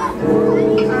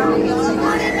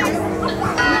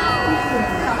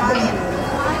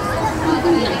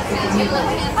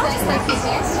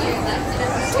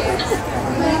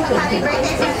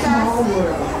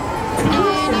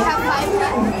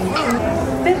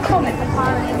 Willkommen.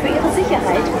 Für Ihre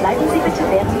Sicherheit bleiben Sie bitte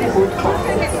während der Bootfahrt.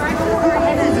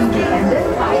 Halten Sie die Hände,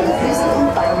 Füße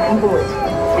und Beine im Boot.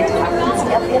 Bitte achten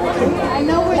Sie auf Ihre Kinder.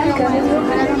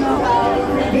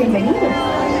 Bienvenidos.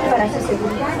 Para su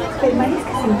seguridad,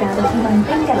 permanezca sentado y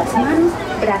mantenga las manos,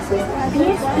 brazos,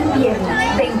 pies y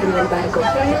piernas dentro del barco.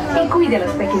 Y cuide a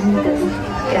los pequeñitos.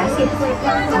 Gracias.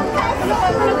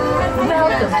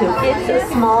 Welcome to It's a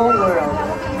Small World.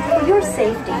 For your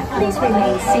safety, please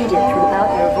remain seated throughout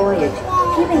your voyage,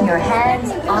 keeping your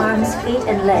hands, arms, feet,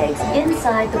 and legs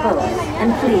inside the boat.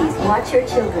 And please watch your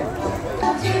children.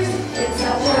 It's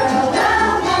a world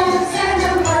of homes and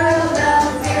a world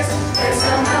of fears. There's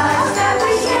so much that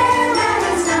we share and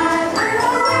it's not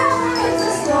world. It's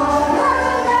a small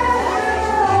world after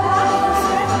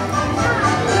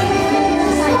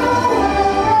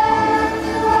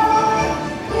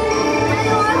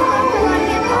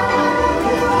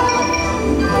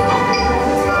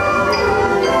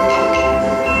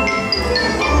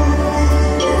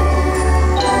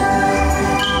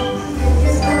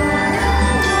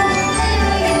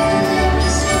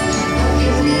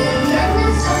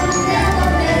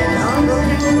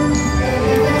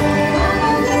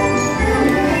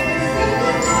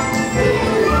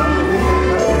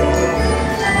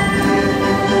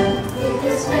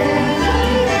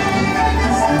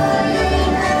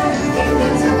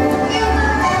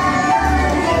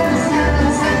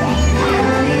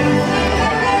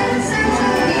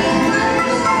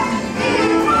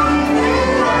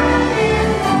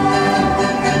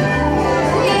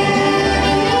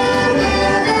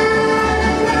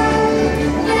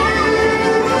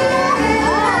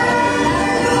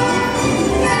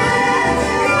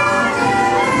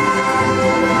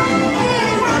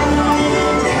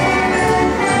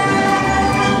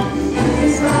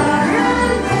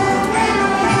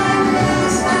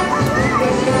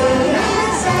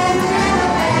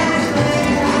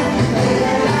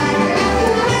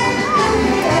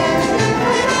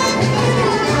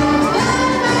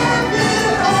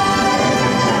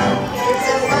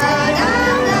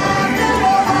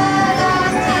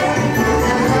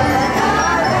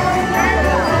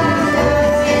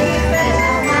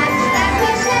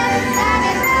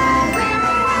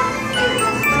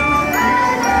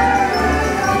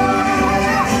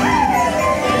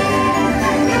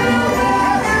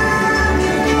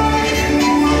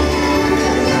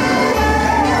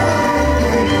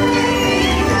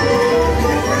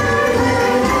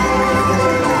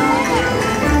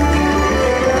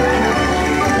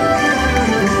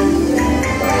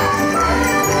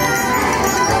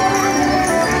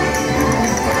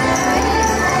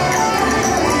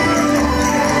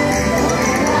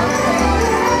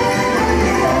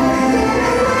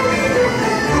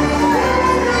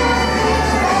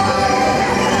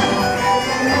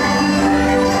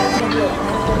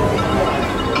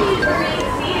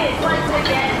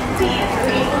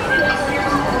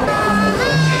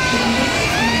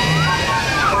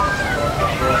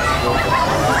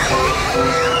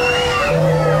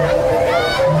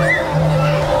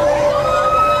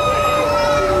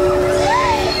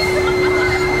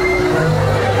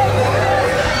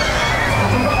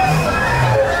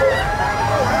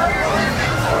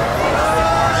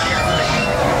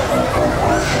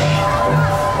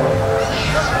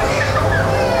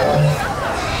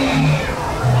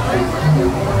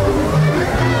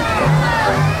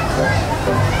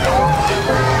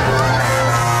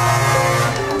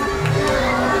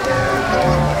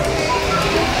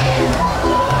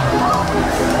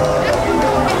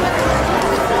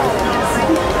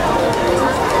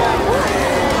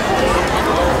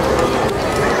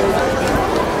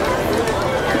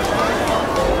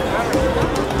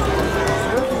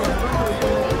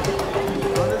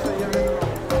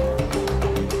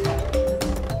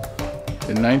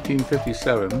In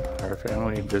 1957, our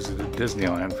family visited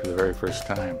Disneyland for the very first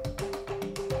time.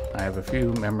 I have a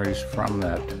few memories from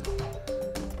that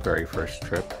very first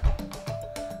trip.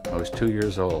 I was 2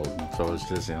 years old, and so was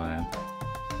Disneyland.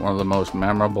 One of the most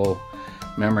memorable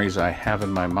memories I have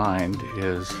in my mind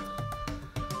is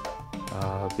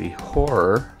the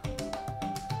horror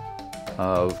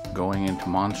of going into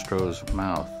Monstro's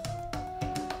mouth.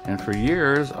 And for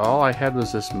years, all I had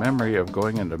was this memory of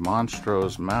going into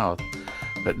Monstro's mouth,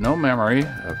 but no memory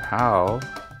of how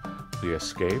we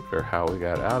escaped or how we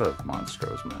got out of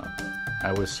Monstro's mouth.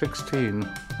 I was 16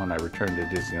 when I returned to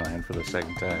Disneyland for the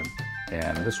second time.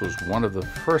 And this was one of the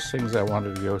first things I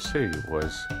wanted to go see,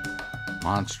 was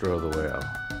Monstro the Whale,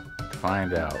 to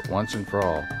find out once and for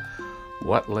all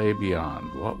what lay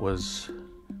beyond, what was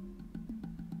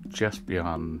just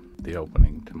beyond the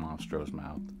opening to Monstro's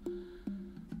mouth.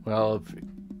 Well, if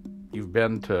you've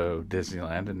been to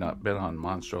Disneyland and not been on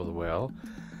Monstro the Whale,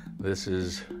 this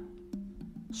is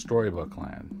storybook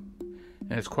land.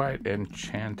 And it's quite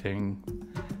enchanting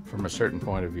from a certain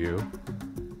point of view,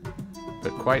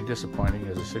 but quite disappointing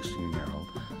as a 16-year-old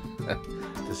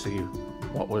to see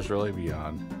what was really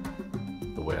beyond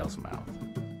the whale's mouth.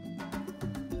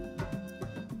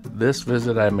 This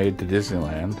visit I made to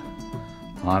Disneyland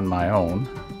on my own.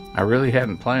 I really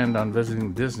hadn't planned on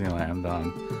visiting Disneyland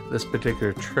on this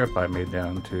particular trip I made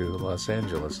down to Los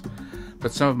Angeles,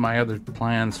 but some of my other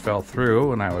plans fell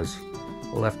through and I was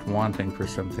left wanting for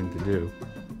something to do.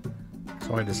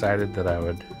 So I decided that I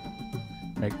would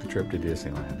make the trip to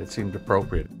Disneyland. It seemed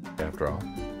appropriate, after all.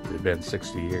 It had been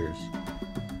 60 years.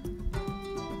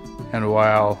 And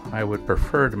while I would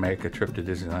prefer to make a trip to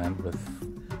Disneyland with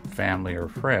family or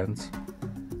friends,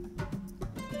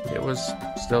 it was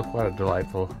still quite a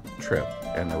delightful trip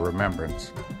and a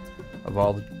remembrance of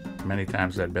all the many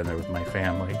times I'd been there with my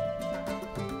family,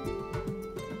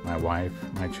 my wife,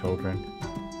 my children,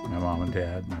 my mom and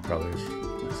dad, my brothers,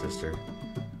 my sister.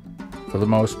 For the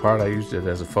most part, I used it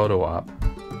as a photo op.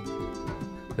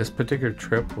 This particular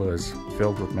trip was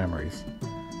filled with memories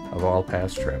of all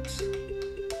past trips.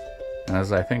 And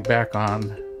as I think back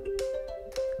on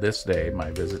this day,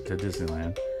 my visit to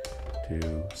Disneyland,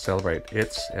 to celebrate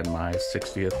its and my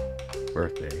 60th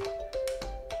birthday,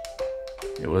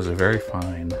 it was a very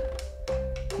fine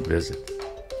visit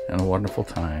and a wonderful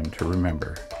time to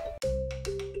remember.